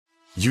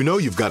You know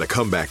you've got a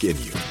comeback in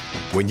you.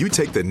 When you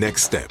take the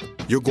next step,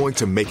 you're going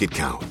to make it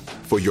count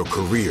for your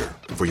career,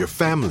 for your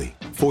family,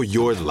 for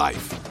your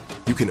life.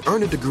 You can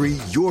earn a degree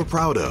you're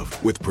proud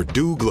of with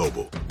Purdue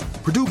Global.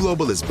 Purdue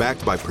Global is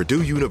backed by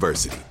Purdue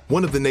University,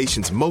 one of the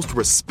nation's most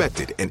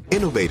respected and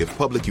innovative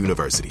public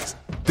universities.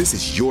 This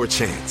is your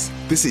chance.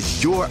 This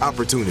is your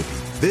opportunity.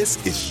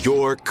 This is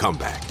your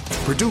comeback.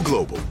 Purdue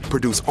Global,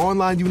 Purdue's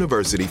online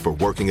university for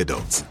working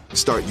adults.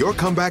 Start your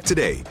comeback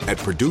today at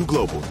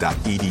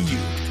purdueglobal.edu.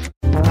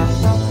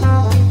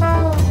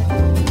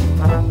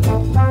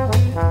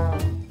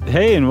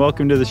 Hey, and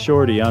welcome to The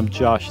Shorty. I'm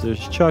Josh.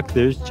 There's Chuck.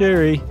 There's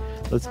Jerry.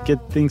 Let's get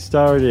things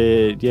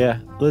started. Yeah,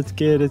 let's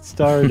get it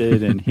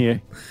started in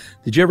here.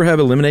 Did you ever have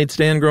a lemonade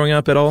stand growing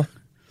up at all?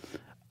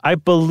 I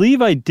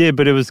believe I did,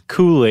 but it was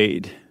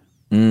Kool-Aid.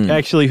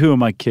 Actually, who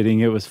am I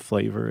kidding? It was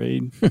Flavor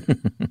Aid.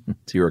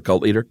 So you're a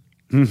cult leader?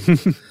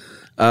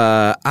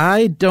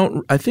 I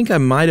think I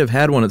might have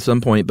had one at some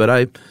point, but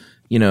I,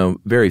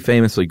 very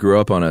famously grew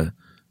up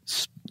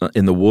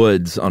in the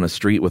woods on a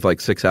street with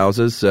like 6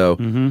 houses. So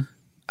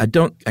I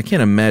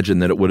can't imagine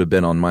that it would have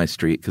been on my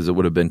street because it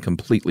would have been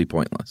completely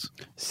pointless.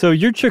 So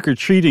your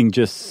trick-or-treating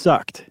just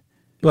sucked.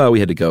 Well, we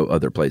had to go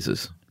other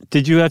places.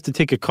 Did you have to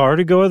take a car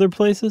to go other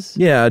places?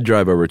 Yeah, I'd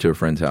drive over to a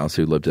friend's house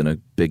who lived in a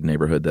big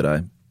neighborhood that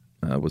I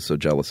was so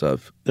jealous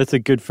of. That's a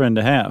good friend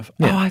to have.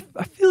 Yeah. Oh,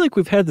 I feel like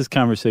we've had this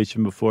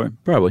conversation before.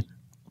 Probably.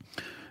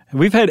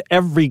 We've had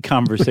every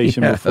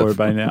conversation before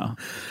by now.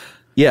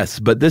 Yes,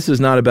 but this is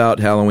not about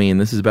Halloween.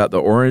 This is about the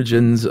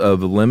origins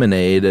of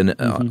lemonade and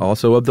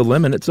also of the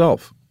lemon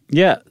itself.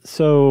 Yeah,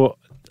 so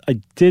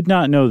I did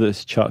not know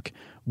this, Chuck.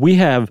 We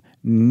have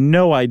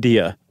no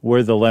idea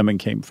where the lemon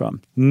came from.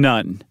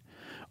 None.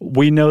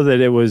 We know that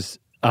it's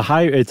a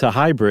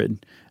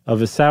hybrid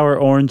of a sour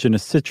orange and a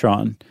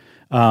citron.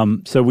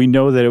 So we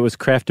know that it was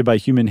crafted by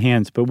human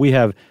hands, but we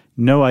have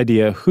no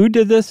idea who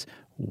did this,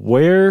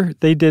 where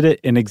they did it,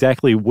 and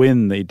exactly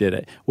when they did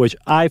it, which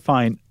I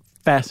find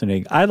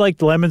fascinating. I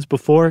liked lemons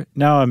before.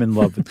 Now I'm in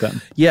love with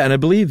them. Yeah, and I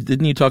believe,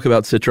 didn't you talk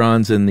about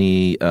citrons in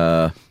the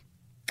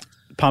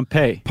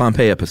Pompeii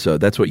episode?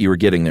 That's what you were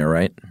getting there,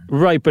 right?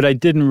 Right, but I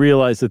didn't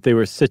realize that they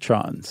were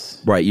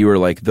citrons. Right, you were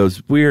like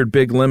those weird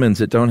big lemons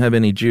that don't have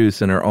any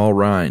juice and are all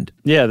rind.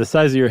 Yeah, the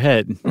size of your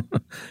head.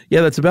 Yeah,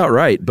 that's about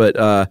right. But,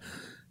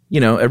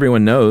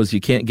 everyone knows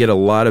you can't get a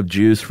lot of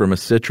juice from a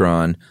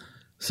citron.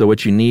 So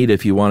what you need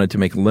if you wanted to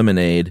make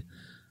lemonade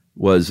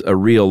was a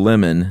real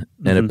lemon.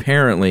 And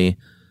apparently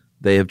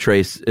they have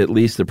traced at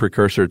least the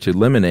precursor to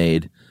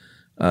lemonade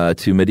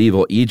to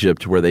medieval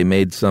Egypt, where they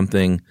made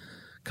something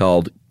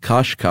called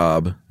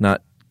kashkab,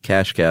 not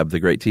Cash Cab, the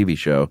great TV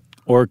show.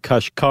 Or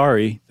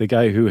Kashkari, the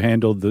guy who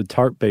handled the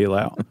tarp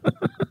bailout.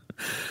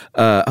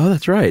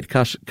 That's right,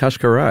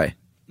 kashkarai.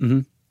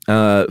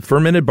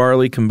 Fermented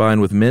barley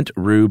combined with mint,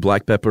 rue,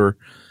 black pepper,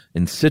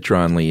 and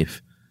citron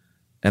leaf.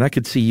 And I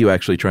could see you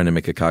actually trying to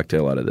make a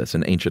cocktail out of this,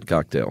 an ancient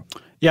cocktail.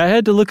 Yeah, I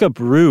had to look up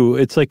rue.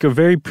 It's like a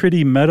very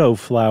pretty meadow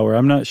flower.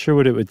 I'm not sure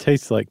what it would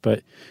taste like,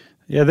 but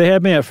yeah, they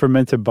had me at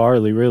fermented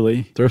barley,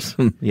 really. Throw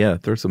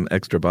some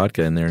extra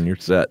vodka in there and you're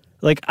set.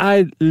 Like,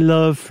 I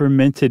love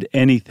fermented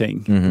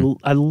anything.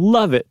 I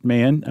love it,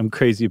 man. I'm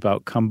crazy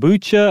about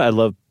kombucha. I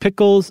love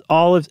pickles,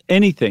 olives,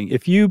 anything.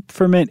 If you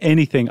ferment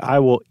anything, I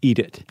will eat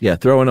it. Yeah,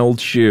 throw an old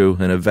shoe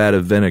in a vat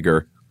of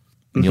vinegar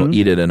and you'll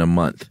eat it in a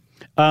month.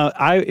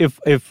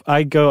 If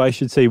I go, I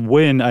should say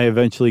when I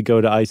eventually go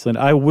to Iceland,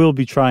 I will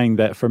be trying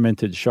that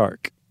fermented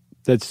shark.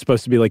 That's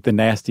supposed to be like the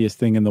nastiest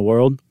thing in the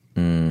world.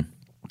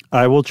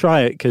 I will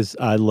try it because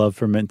I love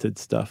fermented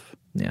stuff.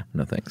 Yeah,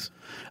 no thanks.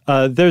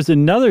 There's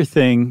another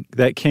thing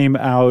that came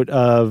out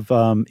of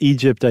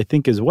Egypt, I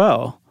think, as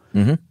well,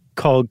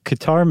 called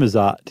Qatar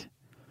Mazat.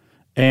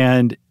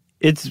 And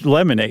it's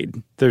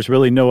lemonade. There's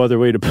really no other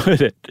way to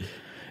put it.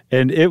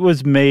 And it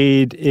was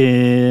made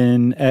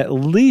in at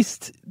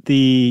least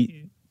the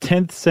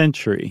 10th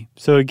century.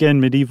 So again,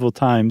 medieval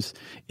times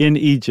in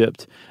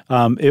Egypt.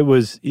 It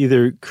was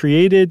either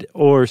created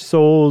or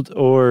sold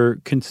or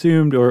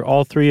consumed or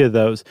all three of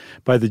those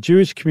by the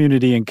Jewish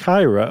community in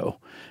Cairo.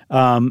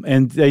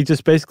 And they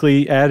just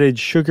basically added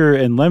sugar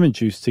and lemon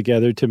juice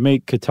together to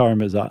make Qatar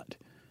Mazat,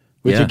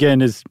 which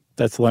again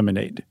that's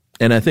lemonade.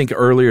 And I think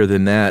earlier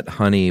than that,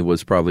 honey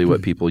was probably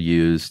what people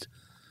used.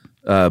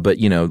 But,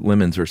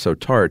 lemons are so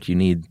tart, you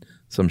need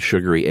some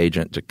sugary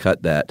agent to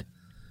cut that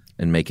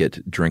and make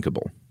it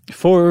drinkable.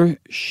 For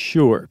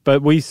sure.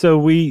 But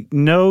we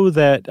know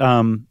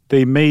that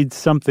they made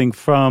something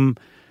from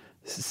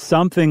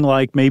something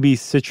like maybe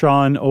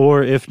citron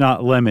or if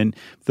not lemon.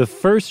 The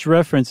first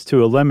reference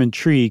to a lemon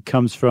tree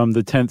comes from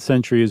the 10th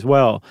century as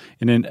well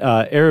in an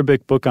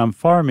Arabic book on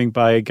farming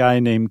by a guy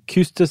named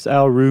Qustus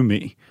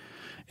al-Rumi.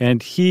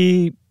 And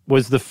he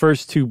was the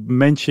first to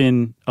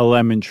mention a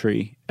lemon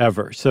tree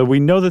ever. So we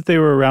know that they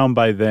were around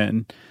by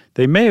then.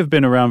 They may have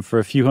been around for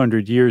a few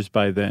hundred years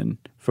by then,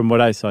 from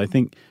what I saw. I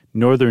think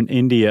northern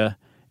India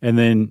and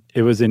then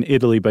it was in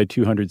Italy by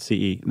 200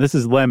 CE. This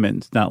is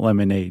lemons, not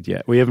lemonade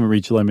yet. We haven't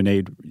reached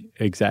lemonade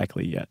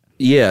exactly yet.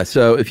 Yeah,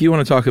 so if you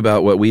want to talk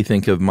about what we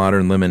think of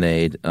modern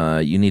lemonade,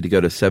 you need to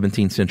go to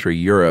 17th century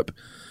Europe,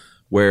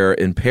 where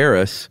in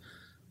Paris,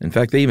 in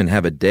fact, they even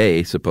have a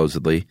day,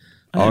 supposedly,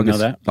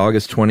 August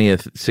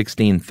 20th,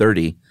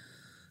 1630,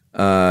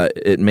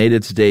 it made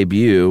its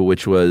debut,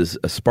 which was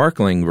a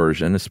sparkling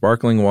version, a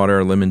sparkling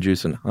water, lemon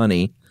juice, and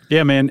honey.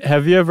 Yeah, man.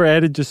 Have you ever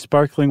added just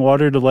sparkling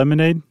water to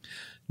lemonade?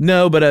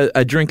 No, but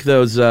I drink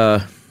those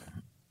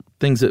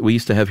things that we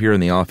used to have here in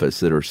the office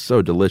that are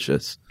so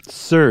delicious.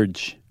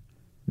 Surge.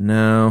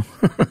 No,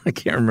 I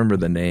can't remember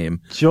the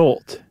name.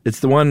 Jolt. It's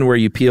the one where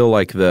you peel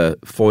like the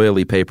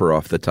foily paper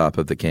off the top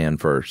of the can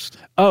first.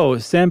 Oh,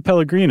 San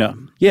Pellegrino.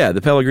 Yeah,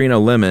 the Pellegrino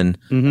lemon.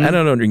 Mm-hmm. I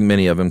don't drink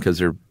many of them because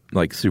they're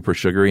like super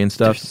sugary and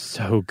stuff. They're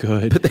so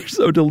good. But they're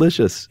so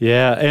delicious.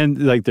 Yeah,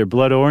 and like their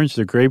blood orange,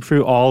 their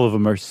grapefruit, all of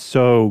them are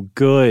so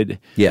good.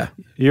 Yeah.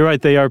 You're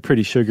right, they are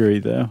pretty sugary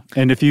though.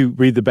 And if you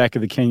read the back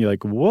of the can, you're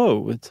like,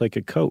 whoa, it's like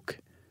a Coke.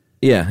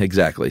 Yeah,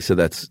 exactly. So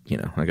that's,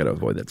 I got to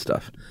avoid that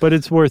stuff. But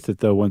it's worth it,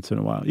 though, once in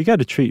a while. You got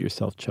to treat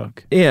yourself,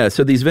 Chuck. Yeah,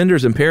 so these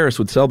vendors in Paris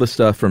would sell this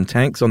stuff from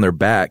tanks on their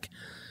back,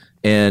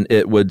 and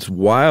it was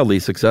wildly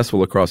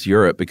successful across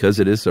Europe because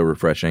it is so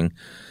refreshing.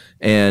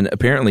 And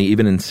apparently,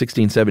 even in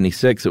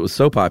 1676, it was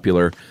so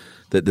popular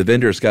that the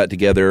vendors got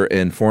together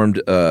and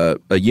formed a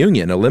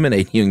union, a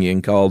lemonade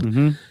union called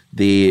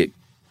the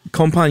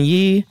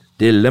Compagnie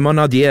des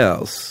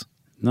Limonadiers.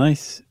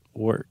 Nice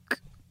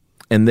work.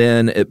 And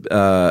then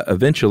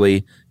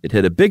eventually it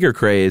hit a bigger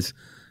craze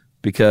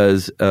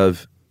because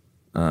of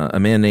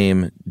a man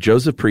named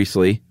Joseph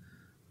Priestley,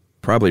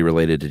 probably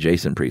related to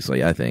Jason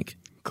Priestley, I think.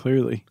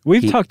 Clearly.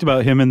 We've talked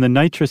about him in the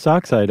nitrous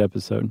oxide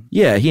episode.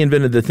 Yeah, he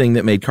invented the thing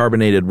that made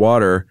carbonated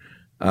water.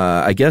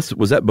 I guess,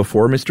 was that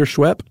before Mr.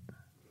 Schweppes?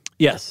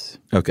 Yes.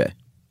 Okay.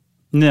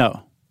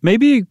 No.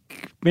 Maybe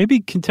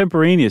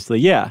contemporaneously,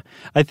 yeah.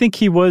 I think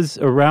he was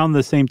around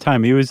the same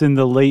time. He was in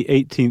the late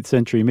 18th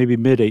century, maybe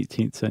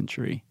mid-18th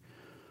century.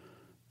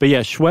 But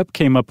yeah, Schweppes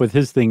came up with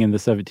his thing in the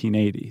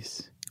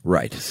 1780s.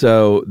 Right.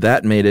 So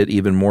that made it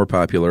even more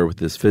popular with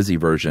this fizzy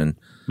version.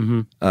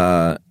 Mm-hmm.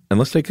 And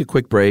let's take a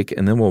quick break,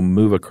 and then we'll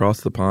move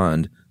across the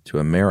pond to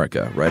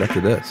America right after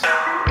this.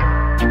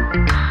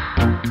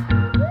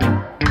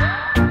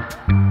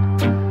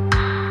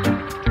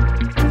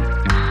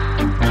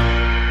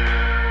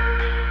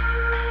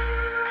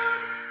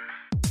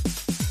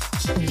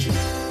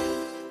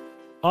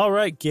 All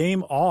right,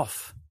 game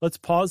off. Let's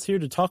pause here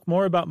to talk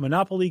more about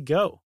Monopoly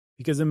Go.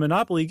 Because in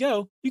Monopoly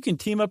Go, you can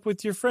team up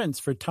with your friends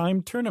for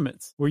timed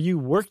tournaments where you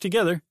work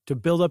together to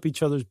build up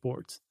each other's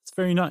boards. It's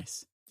very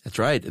nice. That's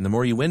right. And the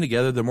more you win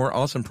together, the more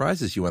awesome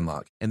prizes you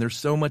unlock. And there's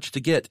so much to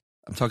get.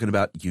 I'm talking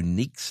about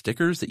unique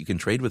stickers that you can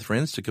trade with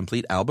friends to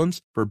complete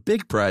albums for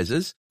big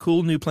prizes,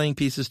 cool new playing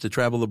pieces to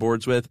travel the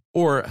boards with,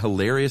 or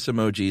hilarious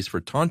emojis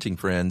for taunting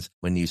friends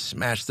when you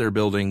smash their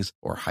buildings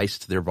or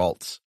heist their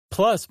vaults.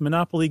 Plus,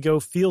 Monopoly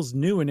Go feels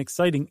new and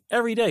exciting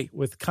every day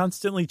with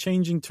constantly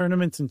changing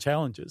tournaments and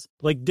challenges,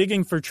 like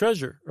digging for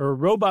treasure or a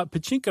robot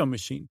pachinko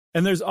machine.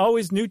 And there's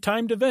always new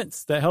timed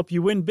events that help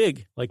you win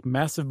big, like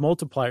massive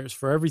multipliers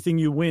for everything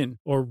you win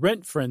or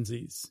rent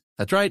frenzies.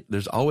 That's right.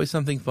 There's always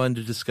something fun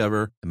to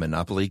discover in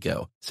Monopoly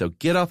Go. So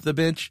get off the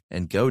bench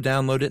and go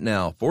download it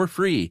now for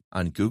free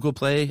on Google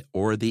Play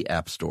or the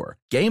App Store.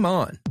 Game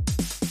on!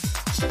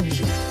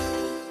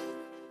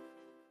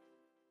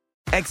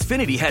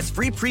 Xfinity has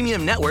free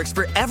premium networks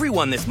for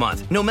everyone this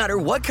month, no matter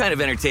what kind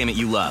of entertainment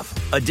you love.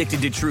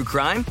 Addicted to true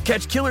crime?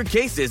 Catch killer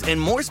cases and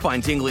more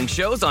spine-tingling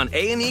shows on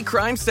A&E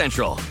Crime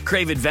Central.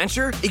 Crave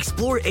adventure?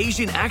 Explore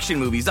Asian action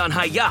movies on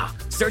Hi-YAH.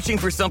 Searching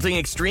for something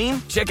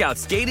extreme? Check out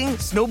skating,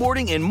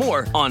 snowboarding, and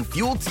more on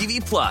Fuel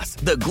TV Plus,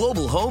 the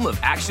global home of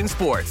action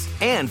sports.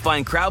 And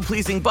find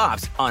crowd-pleasing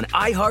bops on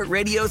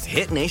iHeartRadio's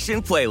Hit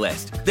Nation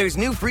playlist. There's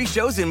new free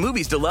shows and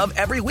movies to love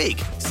every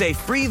week. Say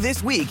free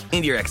this week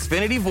in your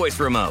Xfinity voice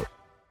remote.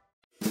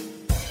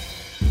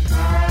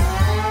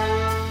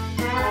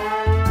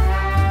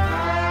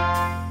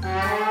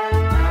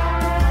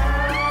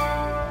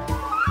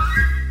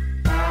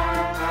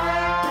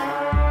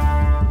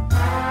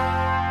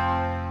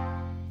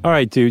 All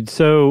right, dude.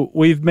 So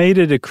we've made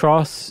it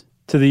across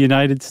to the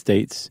United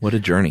States. What a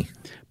journey.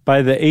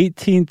 By the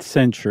 18th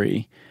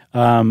century,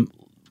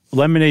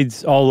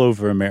 lemonade's all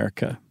over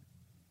America.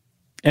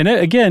 And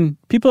again,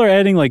 people are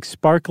adding like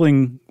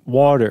sparkling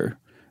water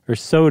or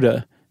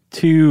soda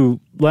to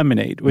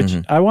lemonade, which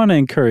I want to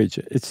encourage.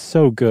 It's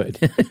so good.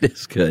 It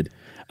is good.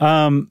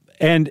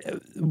 And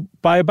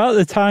by about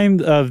the time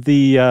of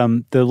the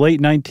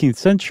late 19th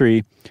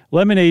century,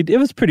 lemonade, it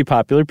was pretty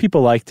popular.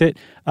 People liked it.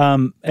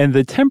 And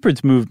the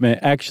temperance movement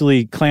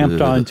actually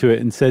clamped onto it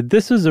and said,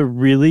 this is a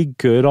really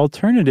good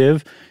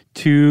alternative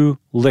to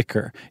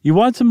liquor. You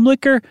want some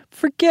liquor?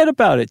 Forget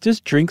about it.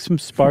 Just drink some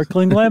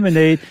sparkling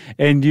lemonade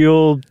and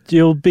you'll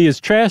be as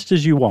trashed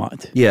as you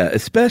want. Yeah,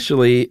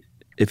 especially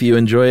if you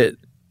enjoy it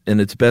in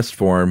its best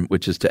form,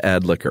 which is to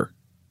add liquor.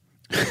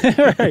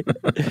 Right.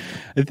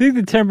 I think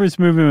the temperance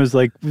movement was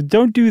like,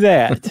 don't do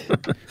that.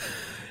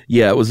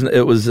 Yeah,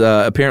 it was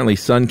apparently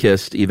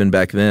Sunkist even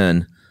back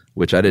then,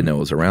 which I didn't know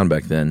was around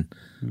back then.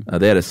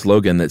 They had a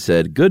slogan that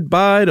said,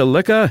 "Goodbye to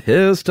liquor,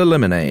 here's to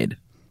lemonade."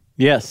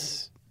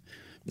 Yes.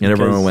 And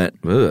everyone went,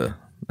 "Ugh,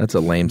 that's a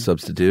lame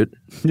substitute."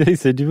 They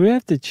said, "Do we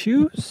have to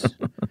choose?"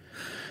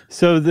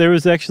 So there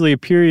was actually a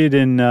period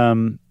in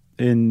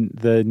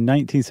the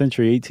 19th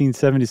century,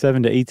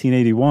 1877 to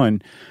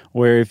 1881,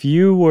 where if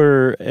you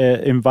were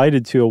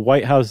invited to a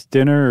White House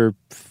dinner or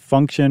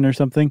function or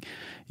something,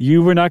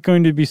 you were not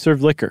going to be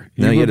served liquor.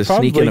 You had to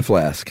sneak in a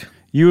flask.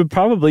 You'd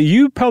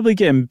probably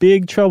get in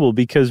big trouble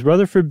because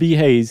Rutherford B.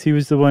 Hayes, he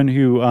was the one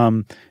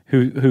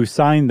who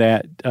signed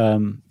that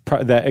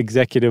that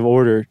executive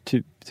order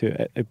to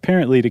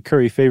apparently to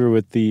curry favor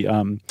with the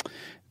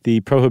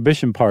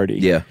Prohibition Party.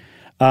 Yeah.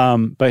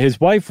 But his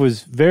wife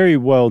was very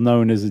well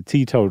known as a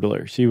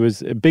teetotaler. She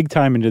was big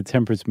time into the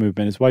temperance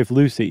movement. His wife,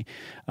 Lucy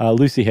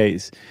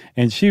Hayes,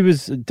 and she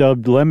was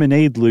dubbed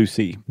Lemonade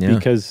Lucy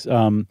because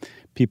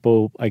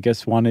people, I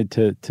guess, wanted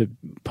to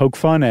poke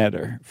fun at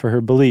her for her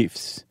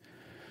beliefs.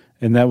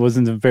 And that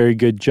wasn't a very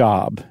good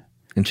job.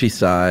 And she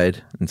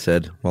sighed and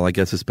said, "Well, I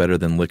guess it's better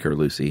than liquor,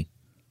 Lucy."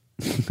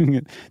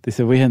 They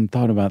said, "We hadn't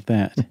thought about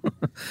that."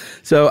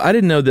 So I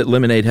didn't know that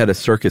lemonade had a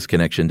circus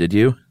connection, did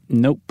you?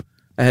 Nope.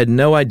 I had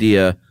no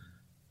idea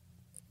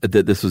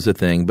that this was a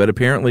thing, but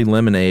apparently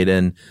lemonade,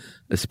 and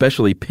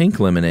especially pink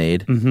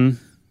lemonade,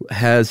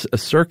 has a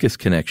circus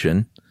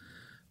connection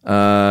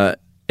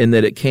in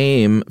that it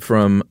came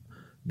from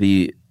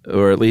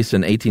or at least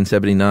in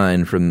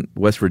 1879, from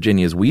West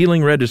Virginia's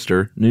Wheeling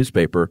Register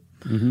newspaper,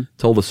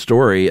 told a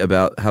story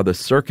about how the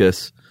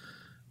circus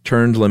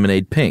turned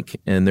lemonade pink.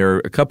 And there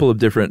are a couple of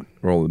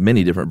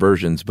many different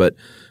versions, but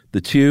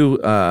the two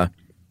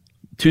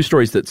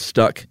stories that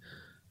stuck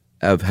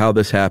of how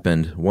this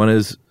happened,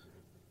 one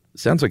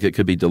sounds like it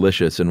could be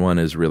delicious, and one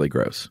is really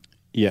gross.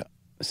 Yeah.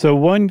 So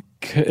one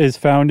is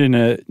found in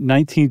a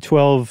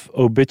 1912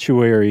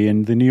 obituary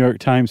in the New York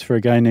Times for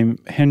a guy named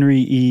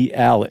Henry E.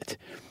 Allett.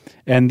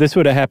 And this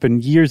would have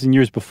happened years and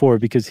years before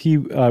because he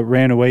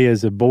ran away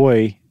as a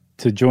boy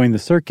to join the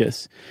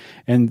circus.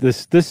 And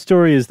this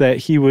story is that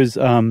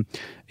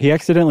he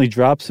accidentally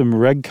dropped some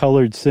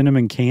red-colored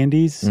cinnamon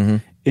candies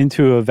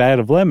into a vat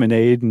of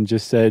lemonade and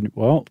just said,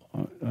 "Well,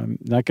 I'm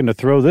not going to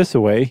throw this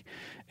away."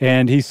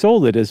 And he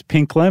sold it as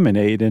pink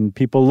lemonade, and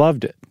people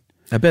loved it.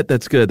 I bet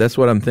that's good. That's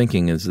what I'm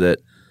thinking is that.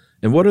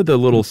 And what are the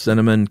little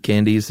cinnamon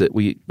candies that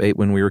we ate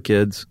when we were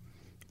kids?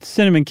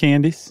 Cinnamon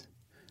candies.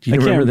 Do you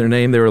remember their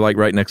name? They were like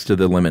right next to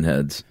the lemon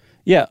heads.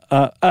 Yeah.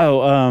 I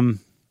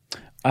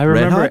remember.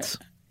 Red Hots?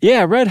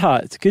 Yeah, Red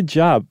Hots. Good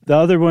job. The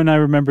other one I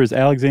remember is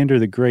Alexander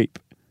the Grape.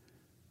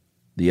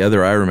 The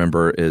other I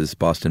remember is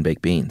Boston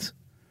Baked Beans.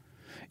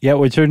 Yeah,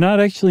 which are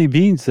not actually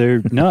beans.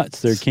 They're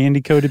nuts. They're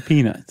candy-coated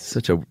peanuts.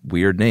 Such a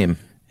weird name.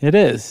 It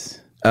is.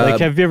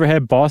 Have you ever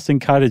had Boston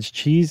cottage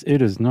cheese?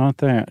 It is not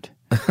that.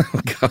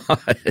 Oh,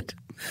 God.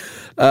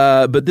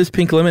 But this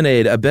pink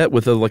lemonade, I bet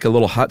with a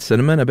little hot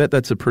cinnamon, I bet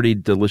that's a pretty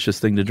delicious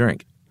thing to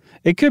drink.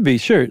 It could be,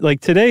 sure.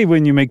 Like today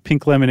when you make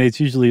pink lemonade, it's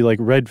usually like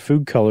red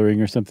food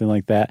coloring or something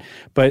like that.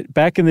 But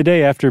back in the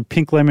day after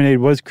pink lemonade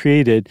was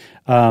created,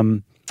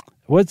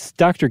 what's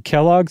Dr.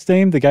 Kellogg's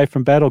name, the guy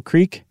from Battle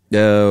Creek?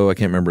 Oh, I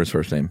can't remember his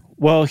first name.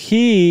 Well,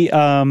 he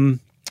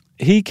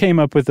came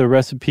up with a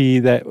recipe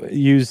that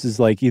uses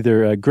like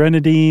either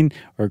grenadine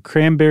or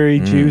cranberry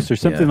juice or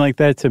something like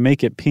that to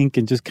make it pink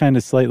and just kind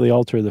of slightly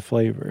alter the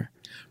flavor.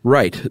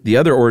 Right. The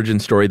other origin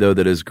story, though,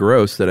 that is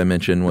gross that I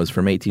mentioned was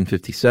from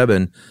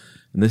 1857.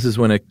 And this is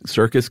when a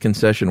circus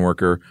concession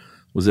worker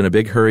was in a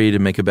big hurry to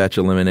make a batch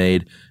of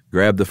lemonade,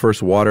 grabbed the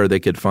first water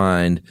they could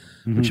find,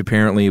 which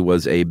apparently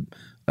was a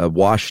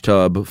wash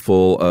tub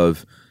full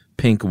of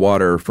pink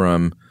water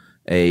from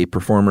a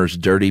performer's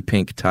dirty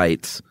pink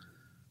tights.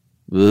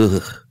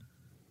 Ugh.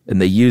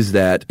 And they used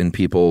that and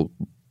people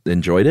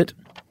enjoyed it?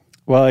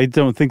 Well, I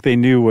don't think they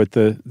knew what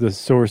the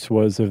source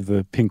was of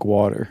the pink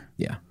water.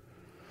 Yeah.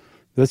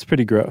 That's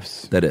pretty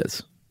gross. That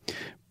is.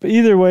 But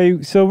either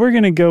way, so we're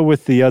going to go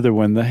with the other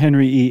one, the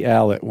Henry E.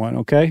 Allett one,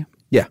 okay?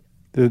 Yeah.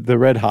 The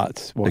Red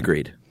Hots one.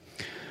 Agreed.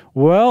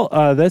 Well,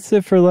 that's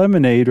it for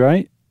lemonade,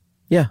 right?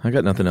 Yeah, I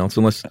got nothing else.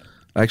 Unless,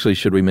 actually,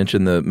 should we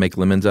mention the make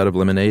lemons out of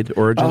lemonade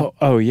origin?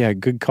 Oh yeah,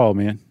 good call,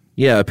 man.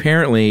 Yeah,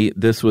 apparently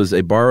this was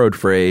a borrowed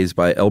phrase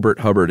by Elbert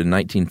Hubbard in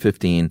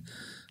 1915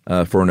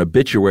 for an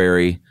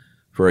obituary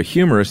for a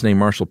humorist named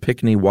Marshall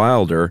Pinckney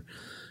Wilder.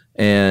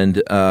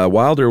 And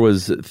Wilder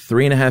was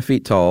 3.5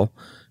 feet tall,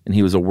 and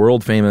he was a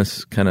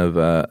world-famous kind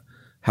of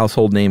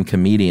household name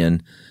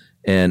comedian.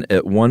 And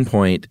at one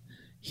point,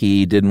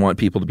 he didn't want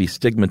people to be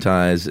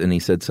stigmatized, and he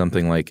said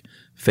something like,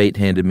 "Fate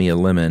handed me a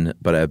lemon,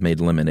 but I've made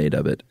lemonade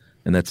of it."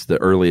 And that's the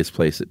earliest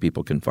place that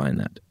people can find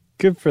that.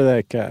 Good for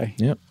that guy.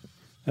 Yep.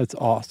 That's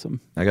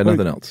awesome. I got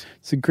nothing else.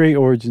 It's a great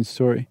origin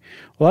story.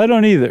 Well, I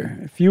don't either.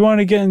 If you want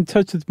to get in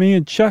touch with me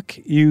and Chuck,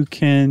 you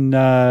can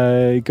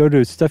go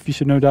to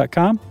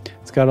stuffyoushouldknow.com.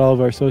 It's got all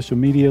of our social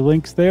media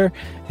links there.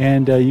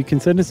 And you can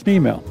send us an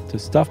email to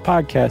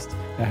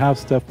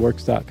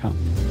stuffpodcast@howstuffworks.com.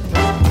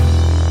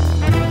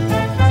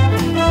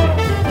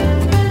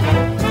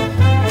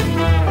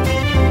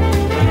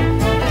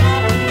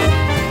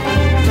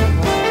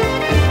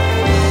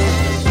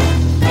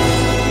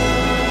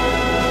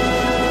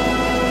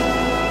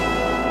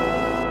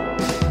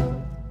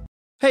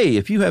 Hey,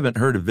 if you haven't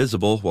heard of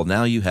Visible, well,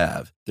 now you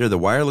have. They're the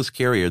wireless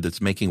carrier that's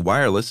making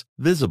wireless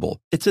visible.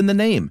 It's in the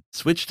name.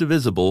 Switch to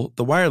Visible,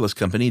 the wireless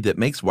company that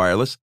makes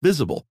wireless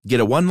visible. Get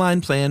a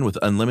one-line plan with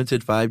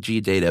unlimited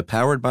 5G data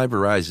powered by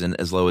Verizon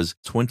as low as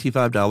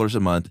 $25 a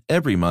month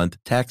every month,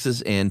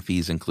 taxes and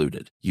fees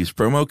included. Use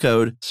promo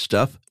code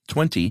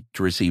STUFF20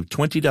 to receive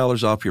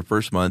 $20 off your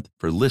first month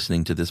for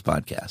listening to this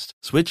podcast.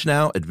 Switch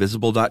now at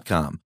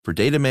Visible.com. For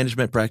data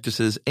management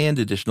practices and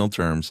additional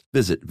terms,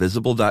 visit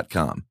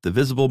Visible.com. The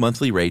Visible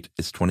monthly rate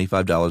is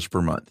 $25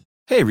 per month.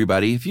 Hey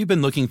everybody, if you've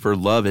been looking for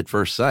love at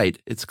first sight,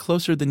 it's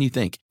closer than you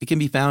think. It can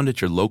be found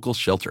at your local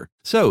shelter.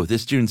 So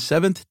this June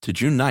 7th to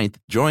June 9th,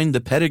 join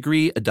the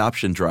Pedigree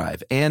Adoption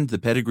Drive, and the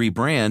Pedigree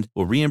brand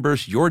will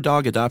reimburse your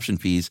dog adoption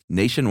fees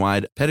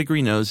nationwide.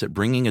 Pedigree knows that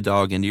bringing a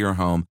dog into your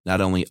home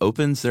not only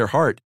opens their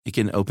heart, it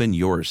can open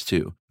yours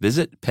too.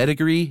 Visit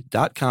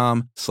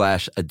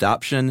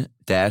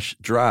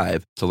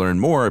pedigree.com/adoption-drive to learn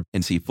more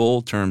and see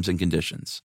full terms and conditions.